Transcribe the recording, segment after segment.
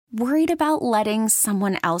Worried about letting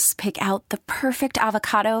someone else pick out the perfect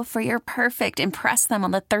avocado for your perfect impress them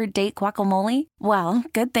on the third date guacamole? Well,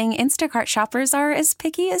 good thing Instacart shoppers are as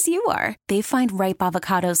picky as you are. They find ripe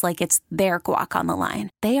avocados like it's their guac on the line.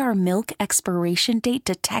 They are milk expiration date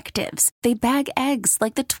detectives. They bag eggs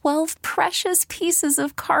like the 12 precious pieces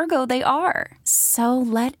of cargo they are. So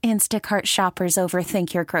let Instacart shoppers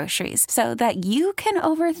overthink your groceries so that you can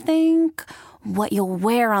overthink what you'll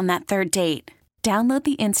wear on that third date. Download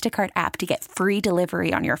the Instacart app to get free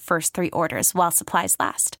delivery on your first 3 orders while supplies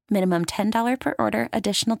last. Minimum $10 per order.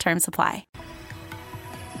 Additional terms apply.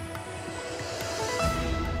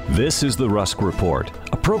 This is The Rusk Report,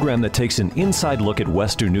 a program that takes an inside look at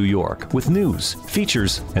Western New York with news,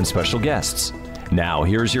 features, and special guests. Now,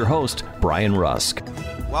 here's your host, Brian Rusk.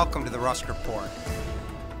 Welcome to The Rusk Report.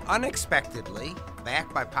 Unexpectedly,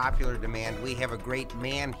 backed by popular demand, we have a great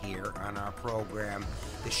man here on our program,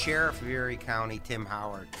 the Sheriff of Erie County, Tim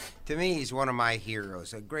Howard. To me, he's one of my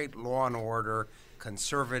heroes, a great law and order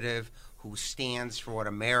conservative who stands for what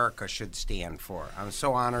America should stand for. I'm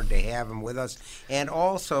so honored to have him with us, and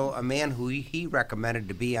also a man who he recommended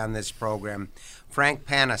to be on this program, Frank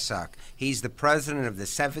Panasuk. He's the president of the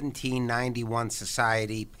 1791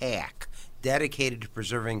 Society, PAC, dedicated to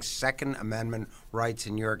preserving Second Amendment rights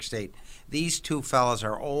in New York State. These two fellows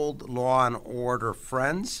are old law and order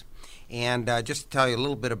friends. And just to tell you a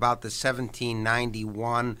little bit about the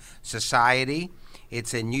 1791 Society,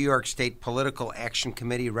 it's a New York State Political Action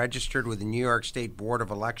Committee registered with the New York State Board of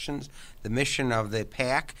Elections. The mission of the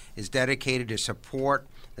PAC is dedicated to support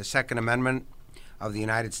the Second Amendment of the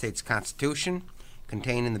United States Constitution,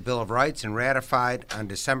 contained in the Bill of Rights and ratified on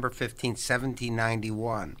December 15,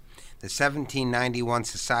 1791. The 1791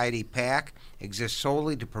 Society PAC exists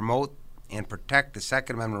solely to promote and protect the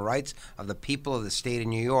Second Amendment rights of the people of the state of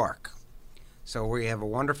New York. So we have a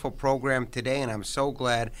wonderful program today, and I'm so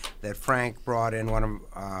glad that Frank brought in one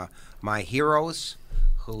of my heroes,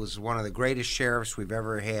 who's one of the greatest sheriffs we've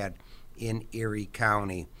ever had in Erie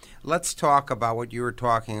County. Let's talk about what you were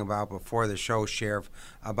talking about before the show, Sheriff,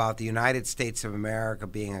 about the United States of America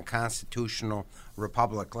being a constitutional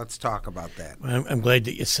republic. Let's talk about that. I'm glad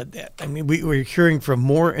that you said that. I mean, we're hearing from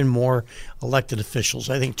more and more elected officials,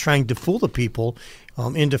 I think, trying to fool the people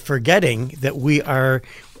into forgetting that we are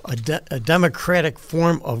a democratic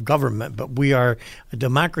form of government, but we are a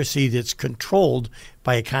democracy that's controlled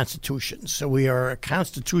by a constitution. So we are a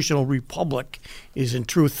constitutional republic is in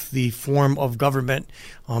truth the form of government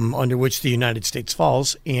under which the United States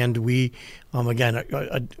falls. And we,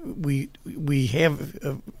 again, we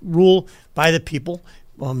have rule by the people,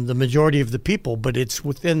 the majority of the people, but it's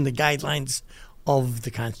within the guidelines of the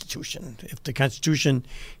Constitution. If the Constitution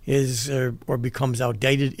is or becomes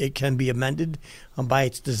outdated, it can be amended by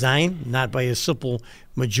its design, not by a simple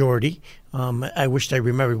majority. I wished I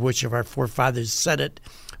remembered which of our forefathers said it,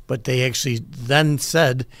 but they actually then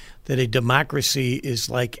said that a democracy is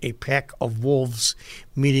like a pack of wolves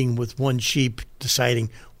meeting with one sheep, deciding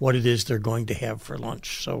what it is they're going to have for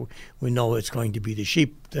lunch. So we know it's going to be the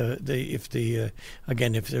sheep. If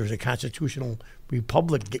there's a constitutional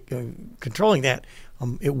republic controlling that,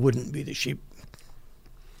 it wouldn't be the sheep.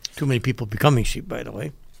 Too many people becoming sheep, by the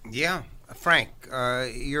way. Yeah. Frank,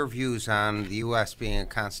 your views on the U.S. being a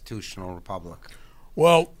constitutional republic?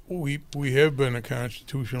 Well, we have been a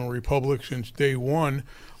constitutional republic since day one.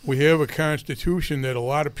 We have a constitution that a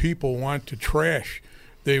lot of people want to trash.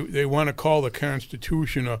 They want to call the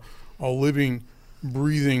Constitution a living,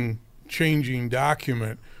 breathing, changing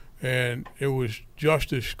document. And it was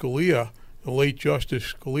Justice Scalia, the late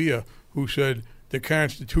Justice Scalia, who said the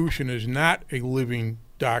Constitution is not a living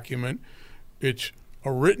document. It's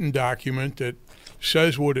a written document that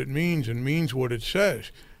says what it means and means what it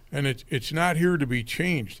says. And it's not here to be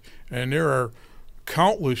changed. And there are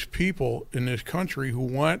countless people in this country who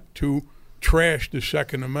want to trash the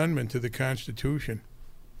Second Amendment to the Constitution.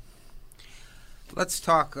 Let's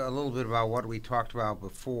talk a little bit about what we talked about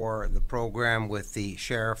before the program with the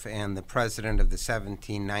sheriff and the president of the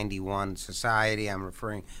 1791 Society. I'm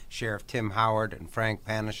referring Sheriff Tim Howard and Frank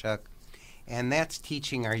Panasuk. And that's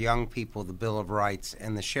teaching our young people the Bill of Rights.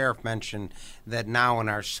 And the sheriff mentioned that now in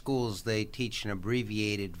our schools they teach an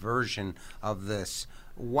abbreviated version of this.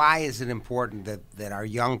 Why is it important that our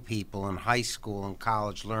young people in high school and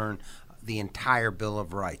college learn the entire Bill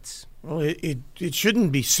of Rights? Well, it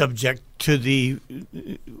shouldn't be subject to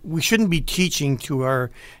we shouldn't be teaching to our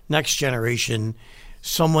next generation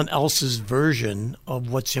someone else's version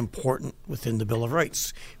of what's important within the Bill of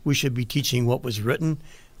Rights. We should be teaching what was written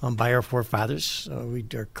by our forefathers.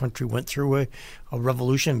 Our country went through a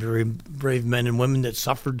revolution, very brave men and women that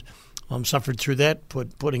suffered suffered through that,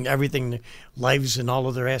 putting everything, lives and all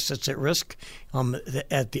of their assets at risk,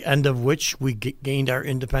 at the end of which we gained our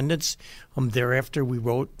independence. Thereafter, we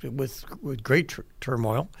wrote with great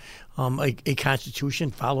turmoil a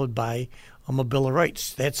Constitution followed by a Bill of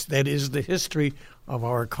Rights. That is the history of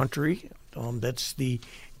our country. That's the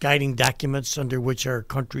guiding documents under which our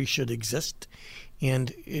country should exist,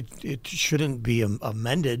 and it shouldn't be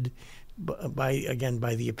amended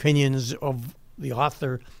by the opinions of the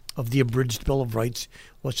author of the abridged Bill of Rights,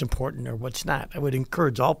 what's important or what's not. I would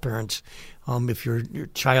encourage all parents, if your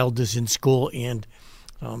child is in school and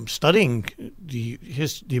studying the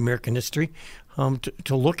American history,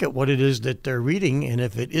 to look at what it is that they're reading, and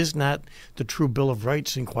if it is not the true Bill of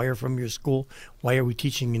Rights, inquire from your school, why are we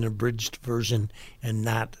teaching an abridged version and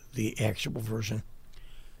not the actual version?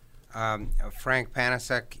 Frank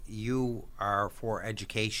Panasuk, you are for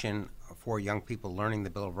education for young people learning the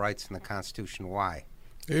Bill of Rights and the Constitution. Why?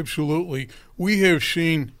 Absolutely. We have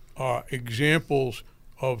seen examples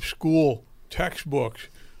of school textbooks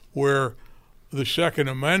where the Second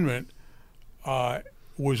Amendment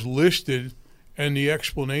was listed, and the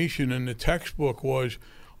explanation in the textbook was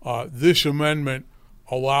this amendment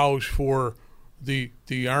allows for the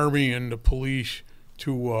Army and the police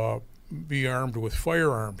to be armed with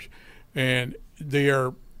firearms, and they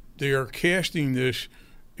are casting this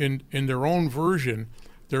in their own version.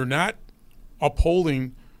 They're not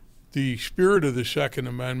upholding the spirit of the Second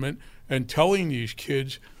Amendment and telling these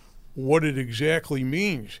kids what it exactly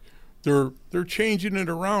means. They're changing it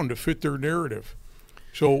around to fit their narrative.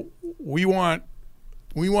 So we want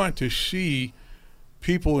to see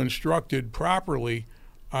people instructed properly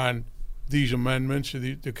on these amendments of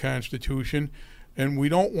the Constitution, and we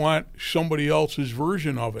don't want somebody else's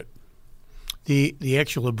version of it. The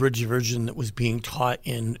actual abridged version that was being taught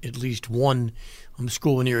in at least one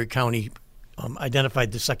school in Erie County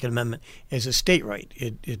identified the Second Amendment as a state right.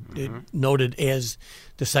 It noted, as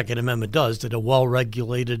the Second Amendment does, that a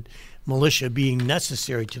well-regulated militia being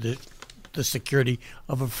necessary to the security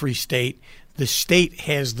of a free state, the state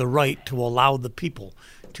has the right to allow the people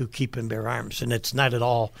to keep and bear arms. And it's not at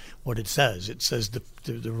all what it says. It says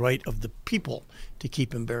the right of the people to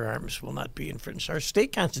keep and bear arms will not be infringed. Our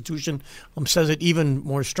state constitution says it even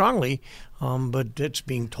more strongly, but it's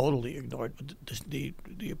being totally ignored. The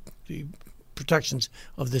protections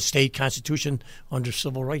of the state constitution under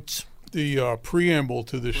civil rights. The preamble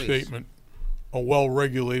to the statement, a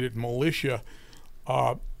well-regulated militia,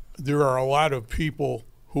 there are a lot of people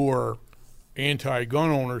who are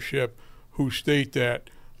anti-gun ownership who state that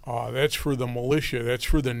that's for the militia, that's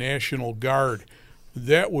for the National Guard.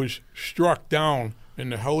 That was struck down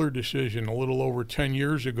in the Heller decision a little over 10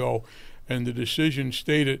 years ago, and the decision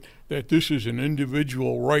stated that this is an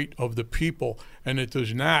individual right of the people, and it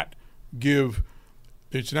does not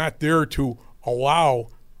it's not there to allow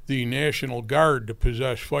the National Guard to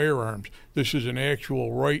possess firearms. This is an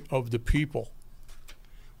actual right of the people.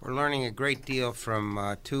 We're learning a great deal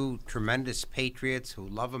from two tremendous patriots who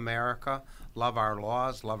love America, love our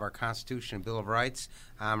laws, love our Constitution and Bill of Rights.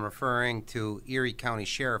 I'm referring to Erie County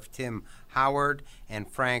Sheriff Tim Howard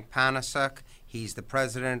and Frank Panasuk. He's the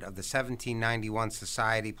president of the 1791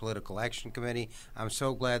 Society Political Action Committee. I'm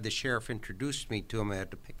so glad the sheriff introduced me to him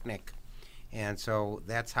at a picnic. And so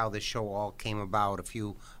that's how this show all came about a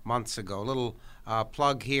few months ago. A little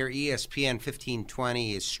plug here, ESPN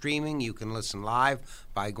 1520 is streaming. You can listen live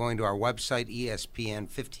by going to our website,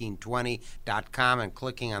 espn1520.com, and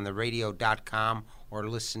clicking on the radio.com or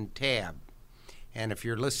listen tab. And if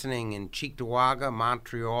you're listening in Cheektowaga,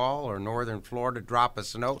 Montreal, or Northern Florida, drop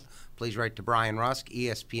us a note. Please write to Brian Rusk,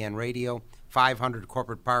 ESPN Radio, 500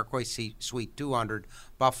 Corporate Parkway, Suite 200,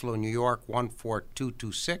 Buffalo, New York,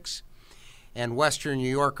 14226. And Western New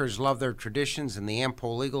Yorkers love their traditions, and the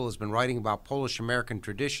Am-Pol Eagle has been writing about Polish-American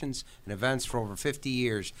traditions and events for over 50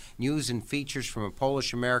 years. News and features from a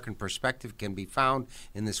Polish-American perspective can be found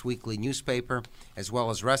in this weekly newspaper, as well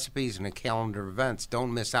as recipes and a calendar of events.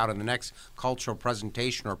 Don't miss out on the next cultural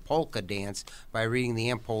presentation or polka dance by reading the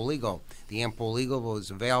Am-Pol Eagle. The Am-Pol Eagle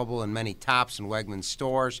is available in many Tops and Wegmans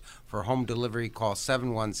stores. For home delivery, call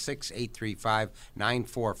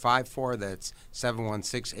 716-835-9454. That's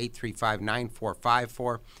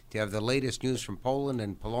 716-835-9454 to have the latest news from Poland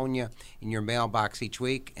and Polonia in your mailbox each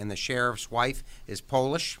week. And the sheriff's wife is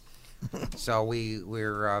Polish, so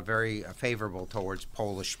we're very favorable towards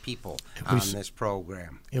Polish people on this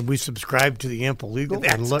program. And we subscribe to the Am-Pol Eagle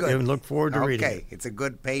and look forward to reading it. Okay, it's a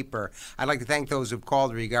good paper. I'd like to thank those who've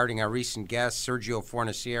called regarding our recent guests, Sergio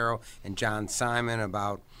Fornaciero and John Simon,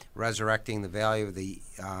 about resurrecting the value of the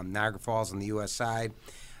Niagara Falls on the U.S. side.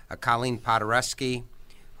 Colleen Podoreski,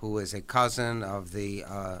 who is a cousin of the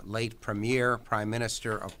late Prime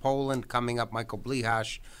Minister of Poland. Coming up, Michael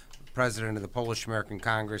Blihasz, President of the Polish American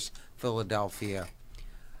Congress, Philadelphia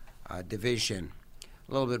Division.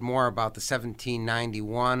 A little bit more about the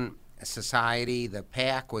 1791 Society. The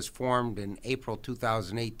PAC was formed in April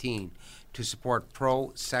 2018 to support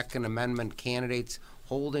pro-Second Amendment candidates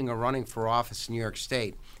holding or running for office in New York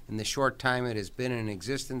State. In the short time it has been in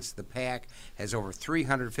existence, the PAC has over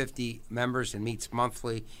 350 members and meets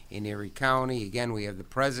monthly in Erie County. Again, we have the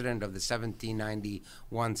president of the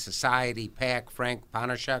 1791 Society, PAC, Frank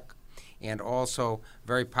Panasuk, and also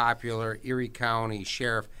very popular Erie County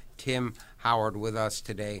Sheriff Tim Howard with us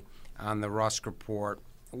today on the Rusk Report.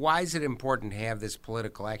 Why is it important to have this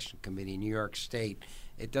political action committee in New York State?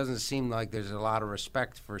 It doesn't seem like there's a lot of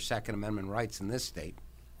respect for Second Amendment rights in this state.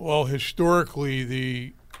 Well, historically,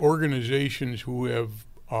 the organizations who have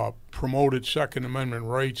promoted Second Amendment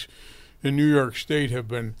rights in New York State have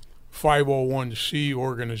been 501c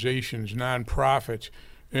organizations, nonprofits.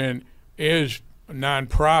 And as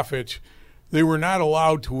nonprofits, they were not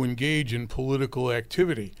allowed to engage in political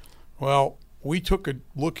activity. Well, we took a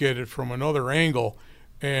look at it from another angle,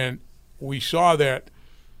 and we saw that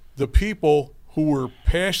the people who were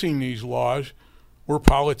passing these laws were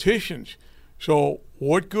politicians. So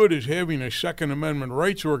what good is having a Second Amendment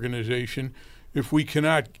rights organization if we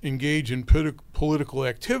cannot engage in political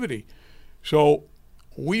activity? So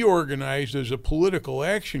we organized as a political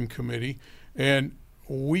action committee, and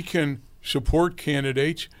we can support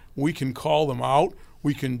candidates, we can call them out,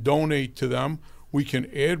 we can donate to them, we can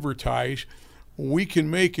advertise, we can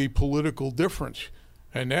make a political difference.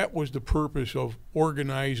 And that was the purpose of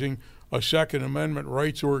organizing a Second Amendment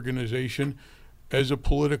rights organization as a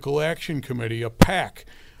political action committee, a PAC.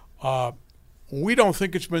 We don't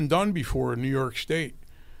think it's been done before in New York State,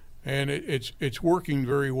 and it's working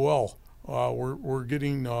very well. We're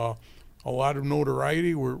getting a lot of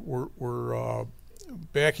notoriety. We're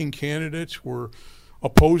backing candidates. We're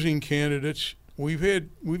opposing candidates. We've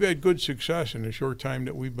had good success in the short time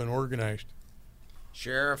that we've been organized.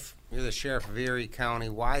 Sheriff, you're the sheriff of Erie County.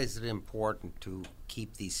 Why is it important to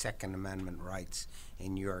keep these Second Amendment rights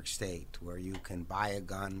in New York State, where you can buy a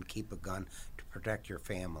gun, keep a gun to protect your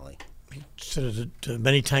family? Said it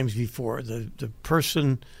many times before, the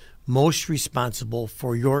person most responsible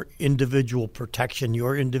for your individual protection,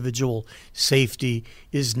 your individual safety,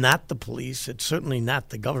 is not the police. It's certainly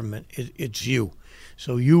not the government. It's you.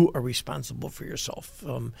 So you are responsible for yourself.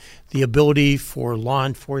 The ability for law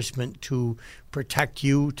enforcement to protect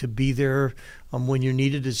you, to be there when you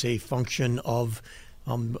need it, is a function of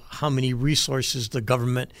how many resources the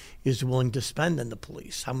government is willing to spend on the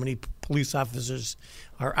police, how many police officers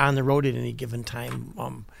are on the road at any given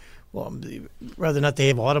time. Rather not they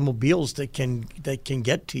have automobiles that can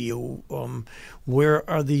get to you. Where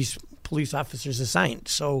are these police officers assigned?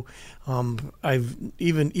 So I've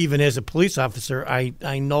even as a police officer,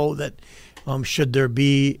 I know that should there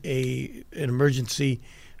be an emergency,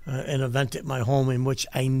 an event at my home in which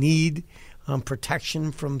I need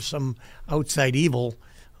protection from some outside evil,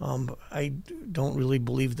 I don't really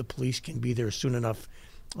believe the police can be there soon enough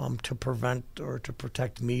to prevent or to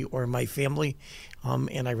protect me or my family.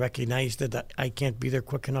 And I recognize that I can't be there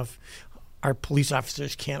quick enough. Our police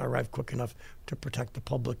officers can't arrive quick enough to protect the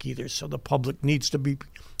public either. So the public needs to be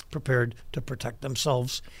prepared to protect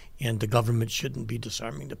themselves, and the government shouldn't be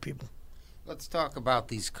disarming the people. Let's talk about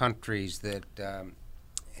these countries that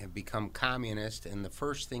have become communist, and the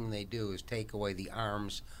first thing they do is take away the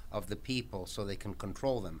arms of the people so they can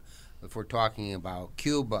control them. If we're talking about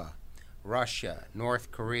Cuba, Russia, North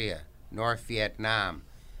Korea, North Vietnam,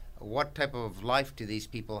 what type of life do these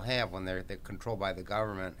people have when they're controlled by the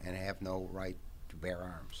government and have no right to bear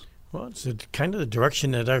arms? Well, it's kind of the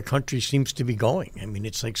direction that our country seems to be going. I mean,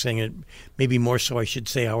 it's like saying it, maybe more so I should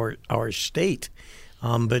say our state.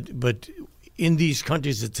 But in these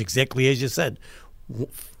countries, it's exactly as you said.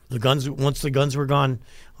 The guns, once the guns were gone,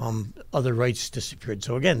 other rights disappeared.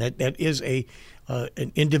 So again, that is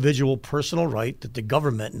an individual personal right that the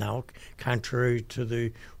government now, contrary to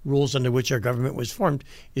the rules under which our government was formed,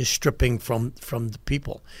 is stripping from the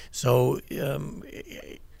people. So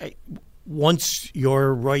once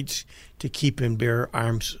your rights to keep and bear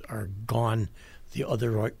arms are gone, the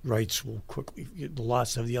other rights will quickly, the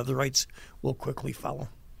loss of the other rights will quickly follow.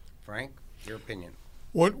 Frank, your opinion?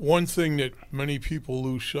 One thing that many people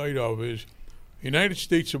lose sight of is the United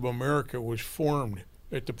States of America was formed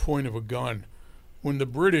at the point of a gun. When the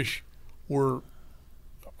British were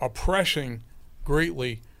oppressing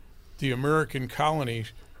greatly the American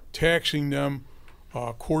colonies, taxing them,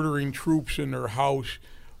 quartering troops in their house,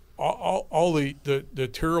 all the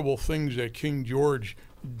terrible things that King George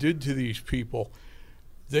did to these people,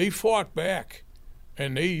 they fought back,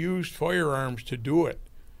 and they used firearms to do it.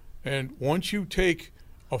 And once you take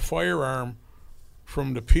a firearm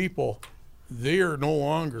from the people, they are no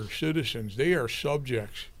longer citizens. They are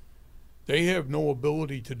subjects. They have no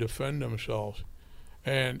ability to defend themselves.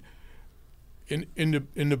 And in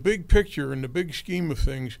the big picture, in the big scheme of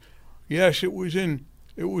things, yes, it was in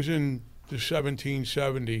the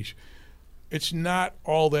 1770s. It's not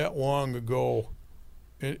all that long ago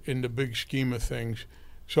in the big scheme of things.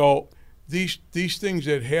 So these things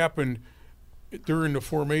that happened during the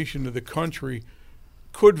formation of the country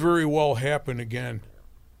could very well happen again.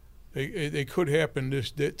 They could happen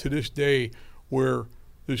to this day, where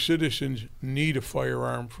the citizens need a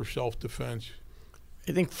firearm for self-defense.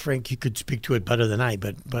 I think, Frank, you could speak to it better than I,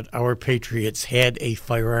 but our patriots had a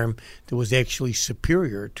firearm that was actually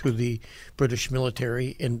superior to the British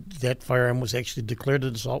military, and that firearm was actually declared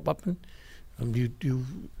an assault weapon.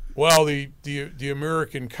 Well, the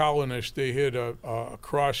American colonists, they had a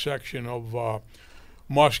cross-section of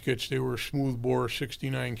muskets. They were smoothbore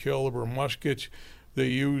 69 caliber muskets.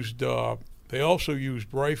 They also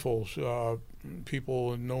used rifles.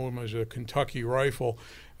 People know them as a Kentucky rifle,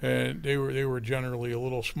 and they were generally a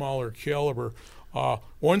little smaller caliber.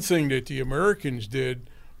 One thing that the Americans did,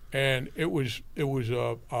 and it was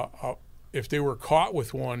if they were caught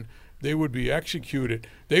with one, they would be executed.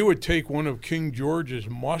 They would take one of King George's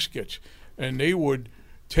muskets, and they would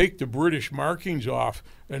take the British markings off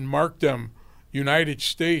and mark them United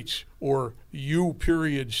States or U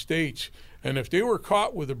period states. And if they were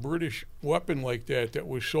caught with a British weapon like that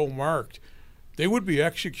was so marked, they would be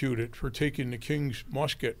executed for taking the King's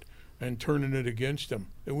musket and turning it against them.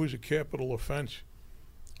 It was a capital offense.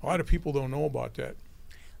 A lot of people don't know about that.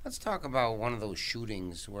 Let's talk about one of those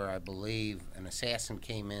shootings where I believe an assassin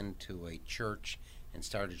came into a church and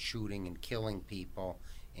started shooting and killing people,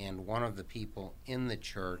 and one of the people in the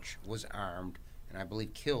church was armed and I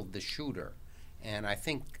believe killed the shooter. And I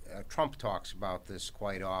think Trump talks about this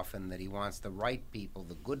quite often, that he wants the right people,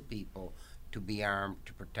 the good people, to be armed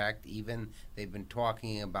to protect. Even they've been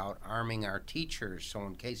talking about arming our teachers, so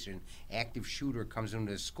in case an active shooter comes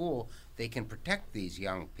into the school, they can protect these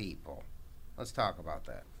young people. Let's talk about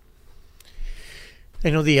that. I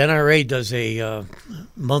know the NRA does a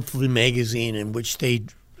monthly magazine in which they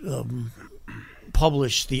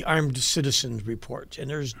publish the Armed Citizens Report, and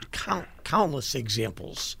there's countless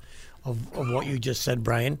examples of what you just said,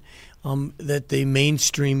 Brian, that the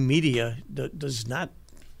mainstream media does not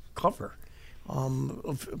cover.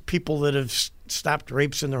 Of people that have stopped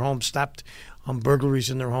rapes in their homes, stopped burglaries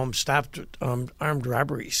in their homes, stopped armed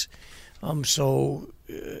robberies. I'm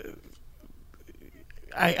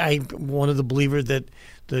one of the believers that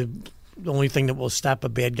the only thing that will stop a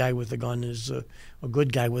bad guy with a gun is a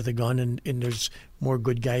good guy with a gun, and there's more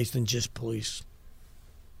good guys than just police.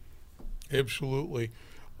 Absolutely.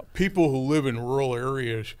 People who live in rural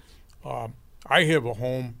areas, I have a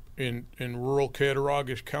home in rural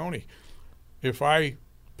Cattaraugus County. If I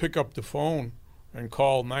pick up the phone and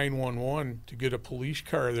call 911 to get a police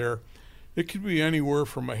car there, it could be anywhere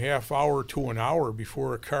from a half hour to an hour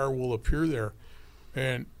before a car will appear there.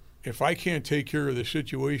 And if I can't take care of the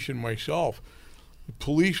situation myself, the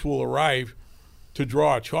police will arrive to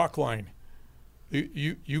draw a chalk line.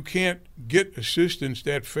 You can't get assistance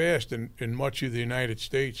that fast in much of the United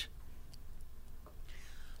States.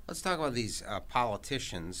 Let's talk about these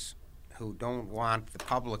politicians who don't want the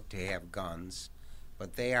public to have guns,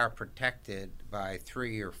 but they are protected by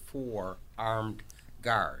 3 or 4 armed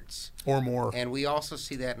guards. Or more. And we also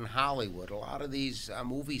see that in Hollywood. A lot of these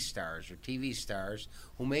movie stars or TV stars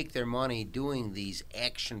who make their money doing these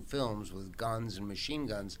action films with guns and machine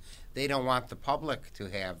guns, they don't want the public to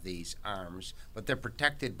have these arms, but they're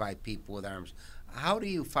protected by people with arms. How do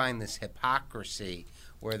you find this hypocrisy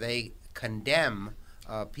where they condemn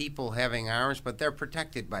people having arms, but they're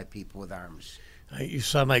protected by people with arms? You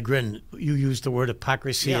saw my grin. You used the word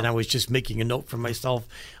hypocrisy, and I was just making a note for myself.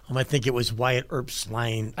 I think it was Wyatt Earp's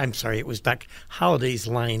line. I'm sorry, it was Doc Holliday's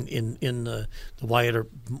line in the Wyatt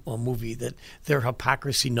Earp movie, that their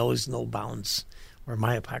hypocrisy knows no bounds, or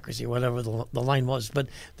my hypocrisy, whatever the line was. But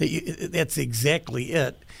that's exactly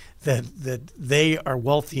it. That they are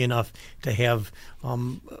wealthy enough to have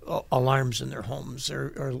alarms in their homes,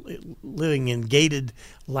 or living in gated,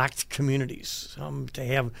 locked communities, to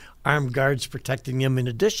have armed guards protecting them in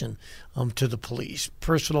addition to the police,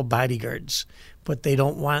 personal bodyguards. But they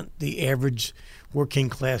don't want the average working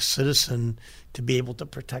class citizen to be able to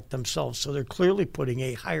protect themselves. So they're clearly putting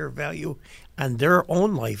a higher value on their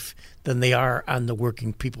own life than they are on the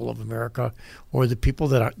working people of America, or the people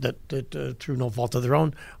that through no fault of their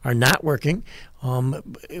own are not working,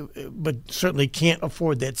 but certainly can't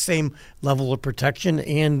afford that same level of protection,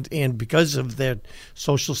 and because of their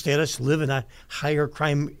social status, live in a higher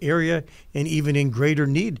crime area and even in greater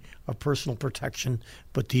need of personal protection.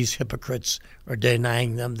 But these hypocrites are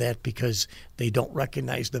denying them that because they don't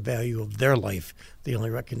recognize the value of their life. They only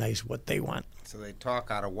recognize what they want. So they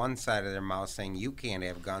talk out of one side of their mouth saying you can't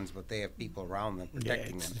have guns, but they have people around them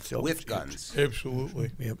protecting them with guns.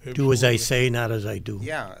 Absolutely. Yep. Absolutely. Do as I say, not as I do.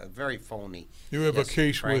 Yeah, very phony. You have Yes, a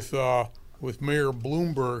case Frank? with Mayor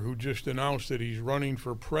Bloomberg, who just announced that he's running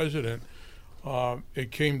for president.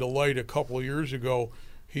 It came to light a couple of years ago.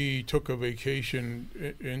 He took a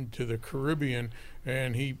vacation into the Caribbean,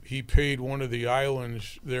 and he paid one of the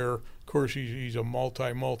islands there. Of course, he's a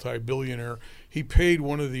multi-billionaire. He paid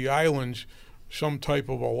one of the islands some type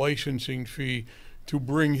of a licensing fee to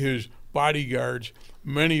bring his bodyguards,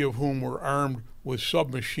 many of whom were armed with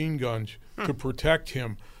submachine guns, to protect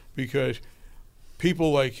him, because people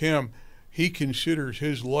like him, he considers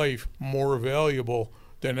his life more valuable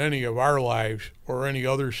than any of our lives or any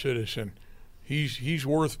other citizen. He's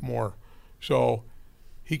worth more, so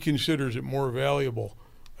he considers it more valuable.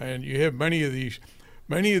 And you have many of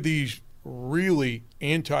these really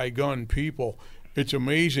anti-gun people. It's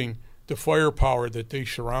amazing the firepower that they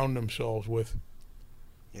surround themselves with.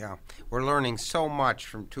 Yeah, we're learning so much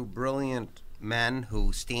from two brilliant men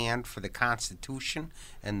who stand for the Constitution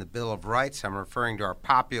and the Bill of Rights. I'm referring to our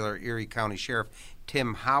popular Erie County Sheriff,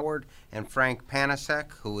 Tim Howard, and Frank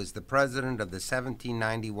Panasuk, who is the president of the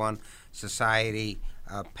 1791 Society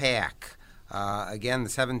PAC. Again,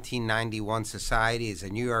 the 1791 Society is a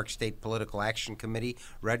New York State Political Action Committee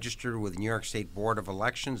registered with the New York State Board of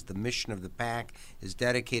Elections. The mission of the PAC is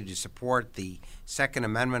dedicated to support the Second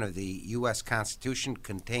Amendment of the U.S. Constitution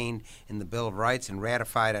contained in the Bill of Rights and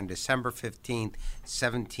ratified on December 15,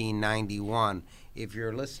 1791. If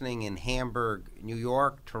you're listening in Hamburg, New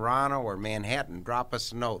York, Toronto, or Manhattan, drop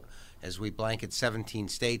us a note. As we blanket 17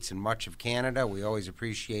 states and much of Canada, we always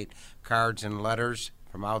appreciate cards and letters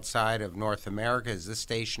from outside of North America, as this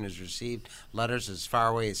station has received letters as far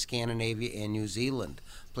away as Scandinavia and New Zealand.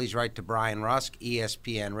 Please write to Brian Rusk,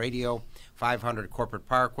 ESPN Radio, 500 Corporate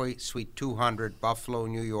Parkway, Suite 200, Buffalo,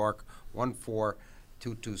 New York,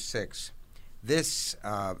 14226. This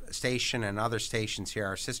station and other stations here,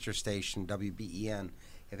 our sister station, WBEN,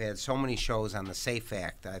 have had so many shows on the SAFE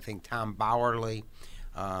Act. I think Tom Bowerly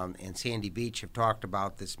and Sandy Beach have talked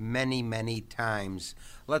about this many, many times.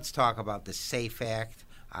 Let's talk about the SAFE Act.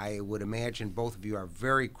 I would imagine both of you are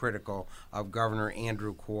very critical of Governor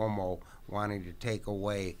Andrew Cuomo wanting to take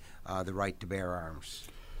away the right to bear arms.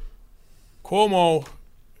 Cuomo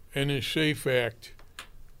and his SAFE Act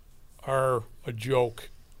are a joke.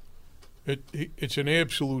 It's an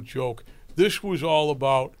absolute joke. This was all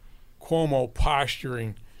about Cuomo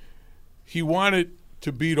posturing. He wanted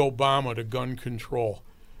to beat Obama to gun control.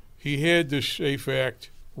 He had this SAFE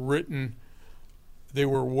Act written. They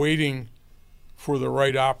were waiting for the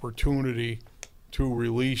right opportunity to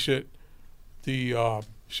release it. The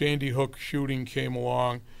Sandy Hook shooting came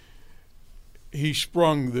along. He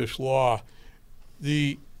sprung this law.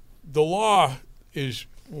 The law is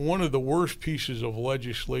one of the worst pieces of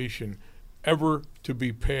legislation ever to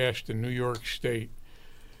be passed in New York State.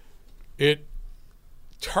 It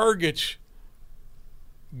targets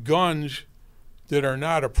guns that are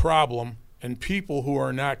not a problem and people who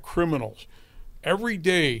are not criminals. Every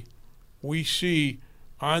day we see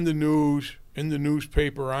on the news, in the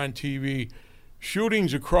newspaper, on TV,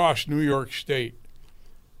 shootings across New York State.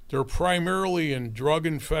 They're primarily in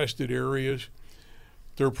drug-infested areas.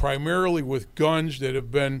 They're primarily with guns that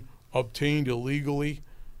have been obtained illegally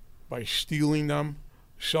by stealing them,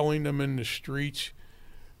 selling them in the streets.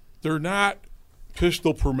 They're not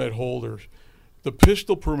pistol permit holders. The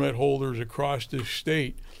pistol permit holders across this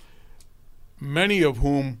state, many of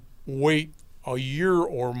whom wait a year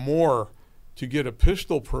or more to get a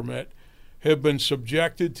pistol permit, have been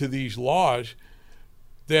subjected to these laws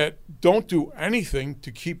that don't do anything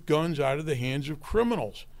to keep guns out of the hands of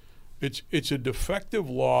criminals. It's a defective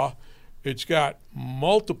law. It's got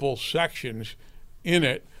multiple sections in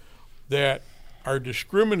it that are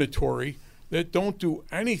discriminatory, that don't do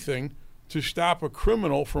anything to stop a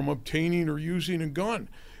criminal from obtaining or using a gun.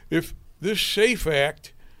 If this SAFE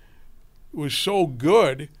Act was so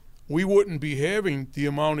good, we wouldn't be having the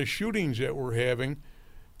amount of shootings that we're having,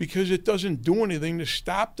 because it doesn't do anything to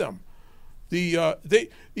stop them.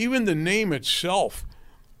 Even the name itself,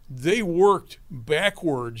 they worked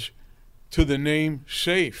backwards to the name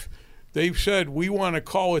SAFE. They've said, we want to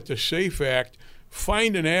call it the SAFE Act.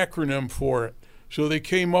 Find an acronym for it. So they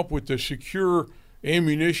came up with the Secure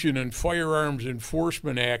Ammunition and Firearms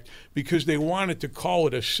Enforcement Act because they wanted to call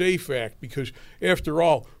it a SAFE Act because, after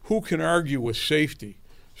all, who can argue with safety?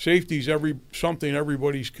 Safety is something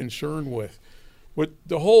everybody's concerned with. But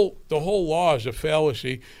the whole law is a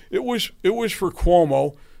fallacy. It was for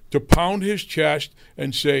Cuomo to pound his chest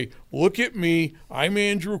and say, look at me, I'm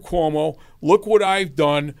Andrew Cuomo, look what I've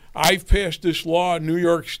done, I've passed this law in New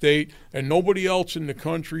York State, and nobody else in the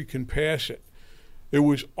country can pass it. It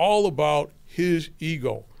was all about his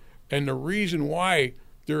ego. And the reason why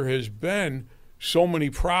there has been so many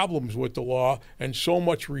problems with the law and so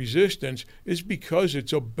much resistance is because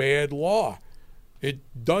it's a bad law. It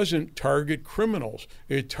doesn't target criminals.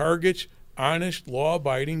 It targets honest,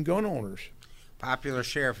 law-abiding gun owners. Popular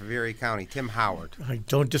Sheriff of Erie County, Tim Howard. I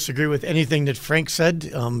don't disagree with anything that Frank said.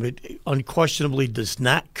 It unquestionably does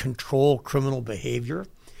not control criminal behavior.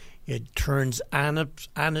 It turns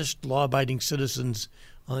honest, law-abiding citizens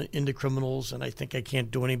into criminals, and I think I can't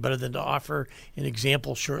do any better than to offer an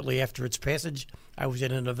example shortly after its passage. I was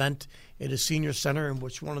at an event at a senior center in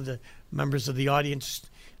which one of the members of the audience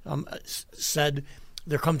said,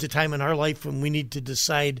 there comes a time in our life when we need to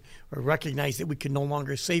decide or recognize that we can no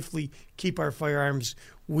longer safely keep our firearms.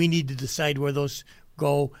 We need to decide where those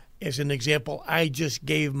go. As an example, I just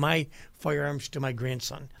gave my firearms to my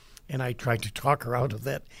grandson, and I tried to talk her out of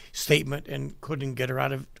that statement and couldn't get her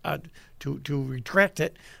out of to retract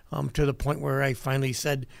it to the point where I finally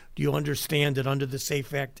said, do you understand that under the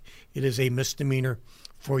SAFE Act, it is a misdemeanor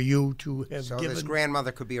for you to have so given. This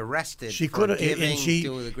grandmother could be arrested she for could giving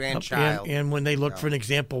to the grandchild. And when they look for an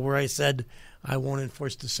example where I said, I won't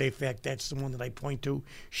enforce the SAFE Act, that's the one that I point to.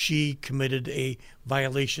 She committed a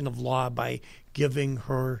violation of law by giving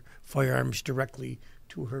her firearms directly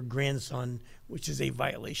to her grandson, which is a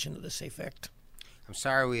violation of the SAFE Act. I'm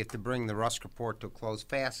sorry we have to bring the Rusk Report to a close.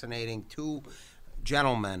 Fascinating. Two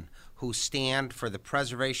gentlemen who stand for the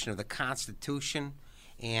preservation of the Constitution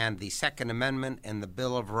and the Second Amendment and the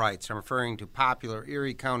Bill of Rights. I'm referring to popular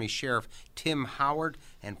Erie County Sheriff Tim Howard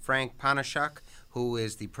and Frank Panasuk, who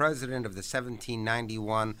is the president of the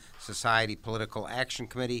 1791 Society Political Action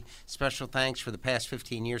Committee. Special thanks for the past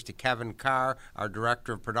 15 years to Kevin Carr, our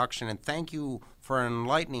director of production, and thank you for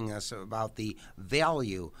enlightening us about the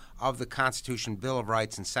value of the Constitution, Bill of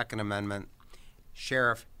Rights, and Second Amendment.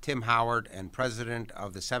 Sheriff Tim Howard and president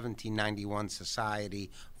of the 1791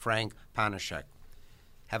 Society, Frank Panasuk.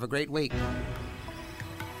 Have a great week.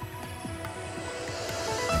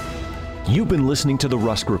 You've been listening to The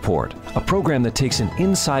Rusk Report, a program that takes an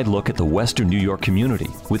inside look at the Western New York community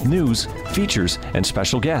with news, features, and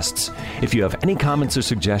special guests. If you have any comments or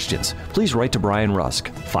suggestions, please write to Brian Rusk,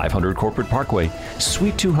 500 Corporate Parkway,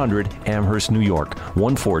 Suite 200, Amherst, New York,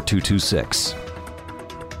 14226.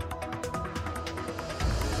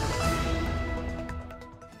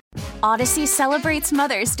 Odyssey celebrates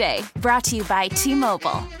Mother's Day, brought to you by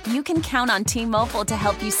T-Mobile. You can count on T-Mobile to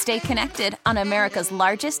help you stay connected on America's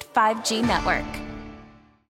largest 5G network.